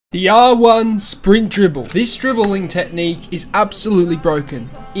The R1 sprint dribble. This dribbling technique is absolutely broken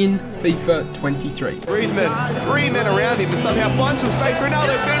in FIFA 23. Griezmann, 3 men around him, and somehow finds some space.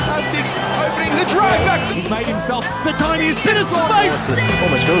 Ronaldo, fantastic, opening the drive back. He's made himself the tiniest bit of space.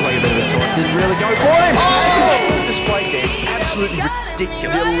 Almost feels like a bit of a taunt. Didn't really go for him. Oh! The display there is absolutely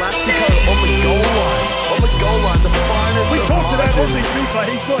ridiculous. The Elastico on the goal line. On the goal line, the finest. We of talked about margins. Aussie FIFA.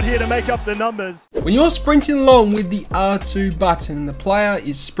 He's not here to make up the numbers. When you're sprinting along with the R2 button, the player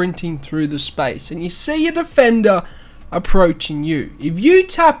is sprinting through the space and you see a defender approaching you. If you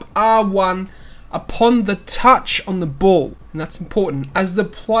tap R1 upon the touch on the ball, and that's important, as the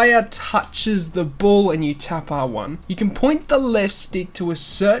player touches the ball and you tap R1, you can point the left stick to a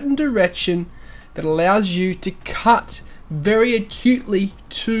certain direction that allows you to cut very acutely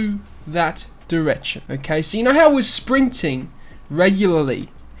to that direction. Okay, so you know how we're sprinting regularly,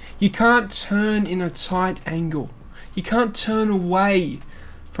 you can't turn in a tight angle, you can't turn away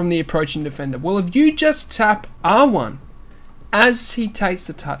from the approaching defender. Well, if you just tap R1 as he takes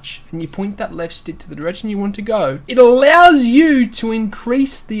the touch and you point that left stick to the direction you want to go, it allows you to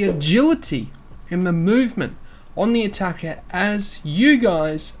increase the agility and the movement on the attacker as you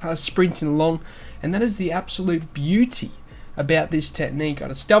guys are sprinting along, and that is the absolute beauty about this technique. I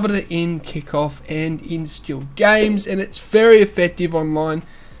discovered it in kickoff and in skill games, and it's very effective online,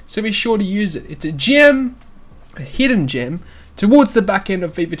 so be sure to use it. It's a gem, a hidden gem towards the back end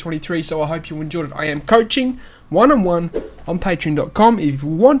of FIFA 23, so I hope you enjoyed it. I am coaching one-on-one on patreon.com. If you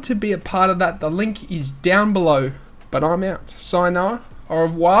want to be a part of that, the link is down below. But I'm out. Sayonara, au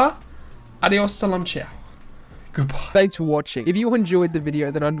revoir, adios, salam, ciao. Goodbye. Thanks for watching. If you enjoyed the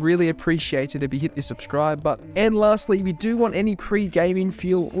video, then I'd really appreciate it if you hit the subscribe button. And lastly, if you do want any pre-gaming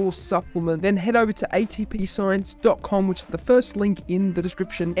fuel or supplement, then head over to atpscience.com, which is the first link in the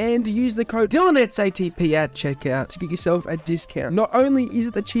description, and use the code DYLANETSATP at checkout to get yourself a discount. Not only is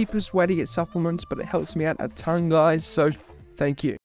it the cheapest way to get supplements, but it helps me out a ton, guys, so thank you.